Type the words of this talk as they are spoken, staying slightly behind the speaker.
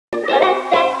Hey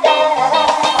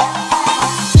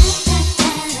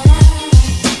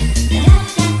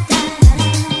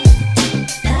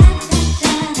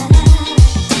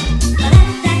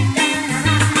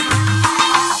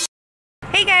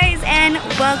guys, and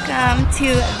welcome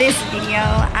to this video.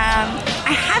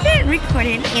 I haven't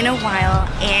recorded in a while,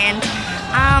 and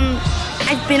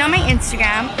I've been on my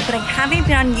Instagram, but I haven't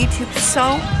been on YouTube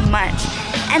so much.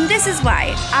 And this is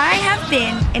why. I have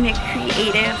been in a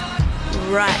creative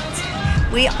rut.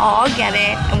 We all get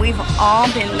it, and we've all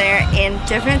been there in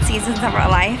different seasons of our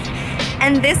life.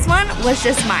 And this one was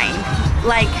just mine.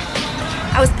 Like,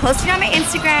 I was posting on my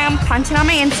Instagram, content on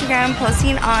my Instagram,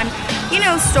 posting on, you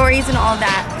know, stories and all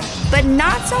that, but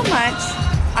not so much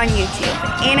on YouTube.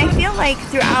 And I feel like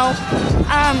throughout,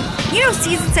 you know,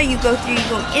 seasons that you go through, you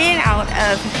go in and out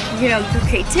of, you know, your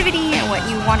creativity and what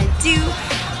you want to do,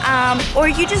 or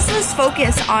you just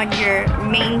focus on your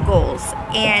main goals.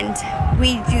 And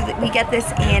we get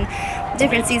this in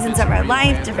different seasons of our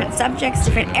life, different subjects,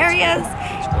 different areas,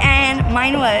 and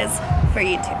mine was for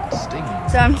YouTube.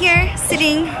 So I'm here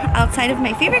sitting outside of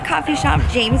my favorite coffee shop,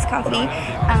 James Coffee.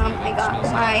 I got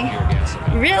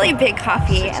my really big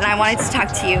coffee, and I wanted to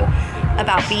talk to you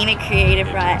about being a creative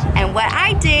rut and what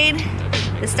I did,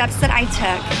 the steps that I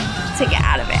took to get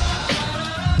out of it.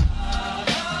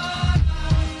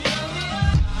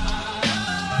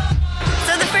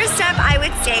 So the first step I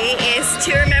would say is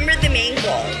to remember the main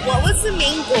goal. What was the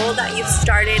main goal that you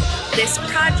started this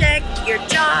project, your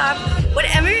job,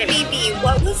 whatever it may be?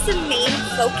 What was the main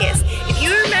focus? If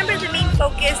you remember the main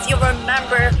focus, you'll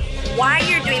remember why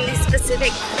you're doing these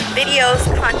specific videos,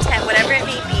 content, whatever it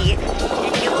may be,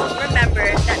 and you'll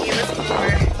remember that it was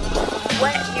for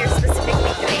what you're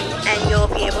specifically doing, and you'll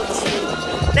be able to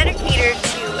better cater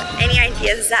to any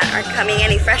ideas that are coming,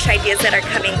 any fresh ideas that are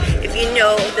coming. If you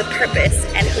know the purpose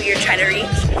and who you're trying to reach,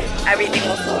 everything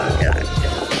will flow after that.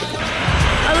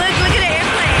 Oh, look at an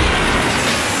airplane.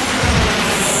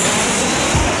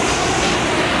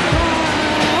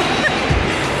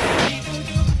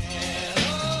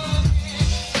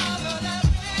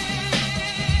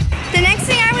 The next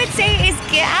thing I would say is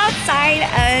get outside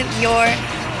of your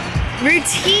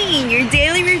routine, your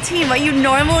daily routine, what you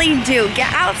normally do.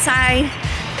 Get outside,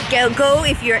 go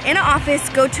if you're in an office,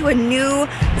 go to a new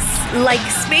like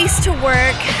space to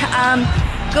work,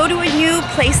 go to a new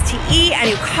place to eat, a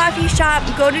new coffee shop,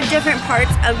 go to different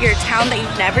parts of your town that you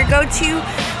never go to.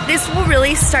 This will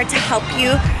really start to help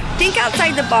you think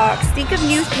outside the box, think of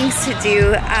new things to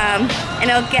do,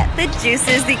 and it'll get the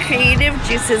juices, the creative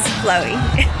juices flowing.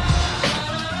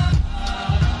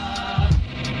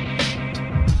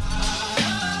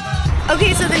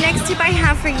 Okay, so the next tip I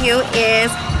have for you is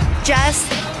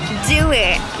just do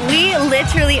it. We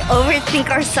literally overthink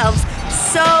ourselves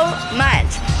so much.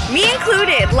 Me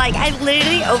included. Like, I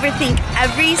literally overthink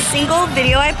every single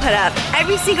video I put up,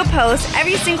 every single post,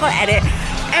 every single edit,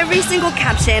 every single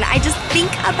caption. I just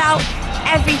think about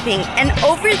everything, and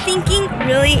overthinking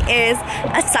really is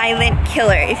a silent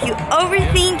killer. If you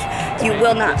overthink, you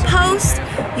will not post,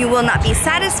 you will not be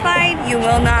satisfied, you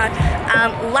will not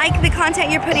like the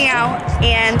content you're putting out,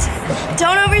 and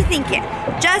don't overthink it.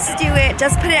 Just do it,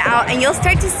 just put it out, and you'll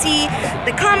start to see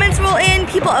the comments roll in,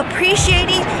 people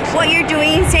appreciating what you're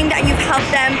doing, saying that you've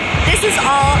helped them. This is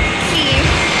all key.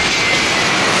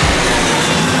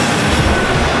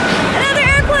 Another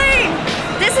airplane!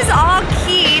 This is all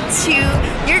key to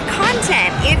your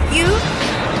content. If you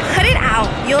put it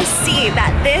out, you'll see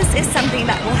that this is something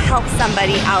that will help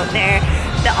somebody out there,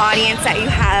 the audience that you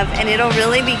have, and it'll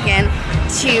really begin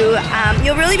to,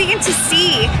 you'll really begin to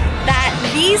see that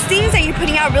these things that you're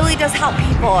putting out really does help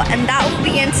people, and that will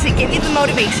begin to give you the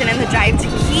motivation and the drive to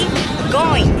keep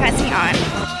going, pressing on.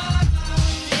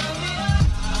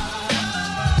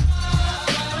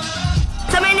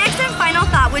 So my next and final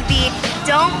thought would be,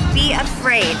 don't be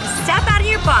afraid. Step out of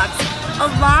your box. A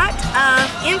lot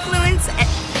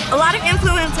of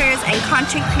influencers and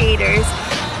content creators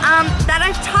that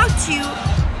I've talked to,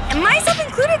 and myself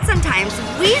included sometimes,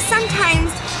 we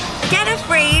sometimes get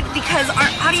afraid because our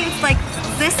audience likes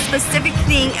this specific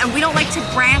thing and we don't like to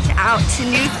branch out to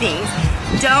new things.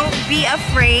 Don't be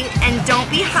afraid and don't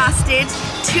be hostage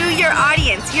to your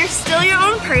audience. You're still your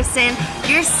own person.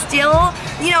 You're still,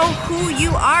 you know, who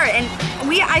you are. And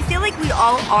I feel like we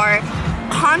all are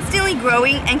constantly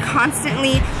growing and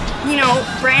constantly, you know,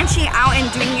 branching out and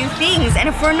doing new things. And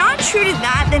if we're not true to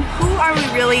that, then who are we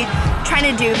really trying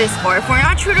to do this for? If we're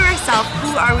not true to ourselves,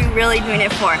 who are we really doing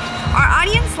it for? Our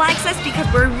audience likes us because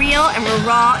we're real and we're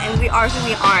raw and we are who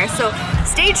we are. So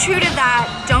stay true to that.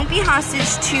 Don't be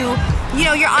hostage to you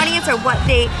know, your audience or what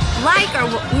they like, or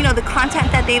you know, the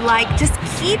content that they like. Just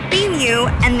keep being you,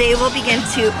 and they will begin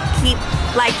to keep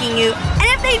liking you. And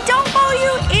if they don't follow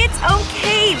you, it's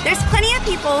okay. There's plenty of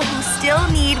people who still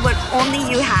need what only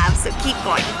you have, so keep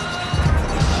going.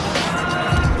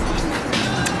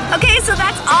 Okay, so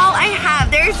that's all I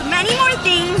have. There's many more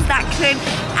things that could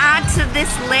add to this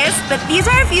list, but these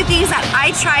are a few things that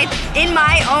I tried in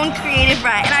my own creative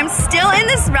rut, and I'm still in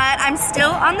this rut. I'm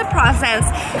still on the process,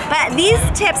 but these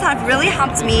tips have really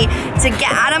helped me to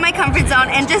get out of my comfort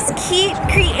zone and just keep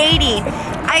creating.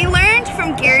 I learned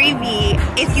from Gary Vee.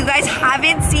 If you guys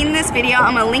haven't seen this video,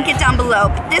 I'm gonna link it down below.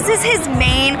 But this is his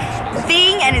main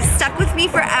thing, and it's stuck with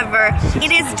me forever.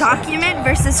 It is document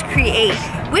versus create,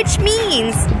 which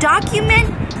means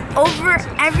document over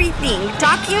everything.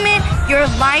 Document your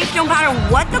life, no matter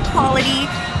what the quality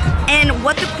and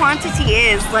what the quantity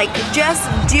is. Like, just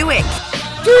do it.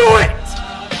 Do it!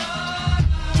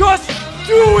 Just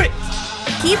do it!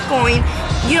 Keep going.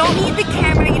 You don't need the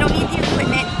camera, you don't need the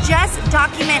equipment, just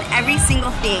document every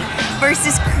single thing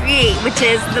versus create, which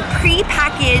is the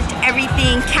pre-packaged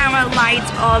everything, camera, lights,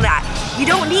 all that. You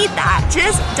don't need that,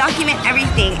 just document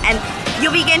everything, and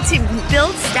you'll begin to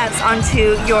build steps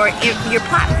onto your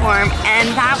platform, and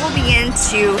that will begin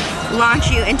to launch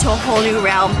you into a whole new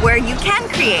realm where you can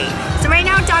create. So right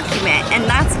now, document, and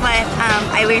that's what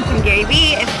I learned from Gary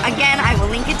Vee. Again, I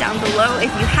will link it down below if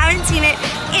you haven't seen it.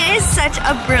 It is such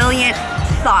a brilliant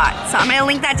thought, so I'm gonna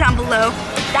link that down below.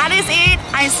 That is it.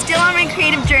 I'm still on my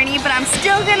creative journey, but I'm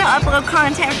still gonna upload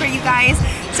content for you guys,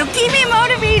 so keep me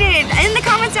motivated. In the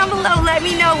comments down below, let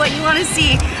me know what you want to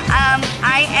see.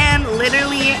 I am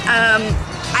literally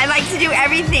I like to do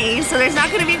everything, so there's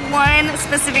not gonna be one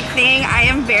specific thing. I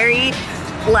am very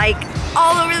like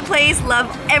all over the place, love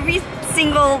every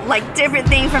single like different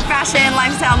thing, from fashion,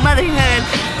 lifestyle, motherhood,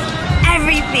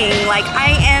 everything. Like,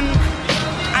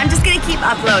 I'm just gonna keep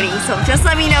uploading, so just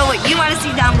let me know what you want to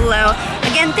see down below.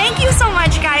 Again, thank you so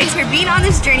much, guys, for being on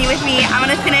this journey with me. I'm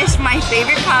gonna finish my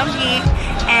favorite coffee,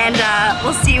 and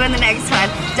we'll see you in the next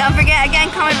one. Don't forget, again,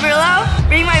 comment below,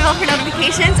 ring my bell for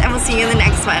notifications, and we'll see you in the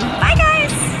next one. Bye, guys!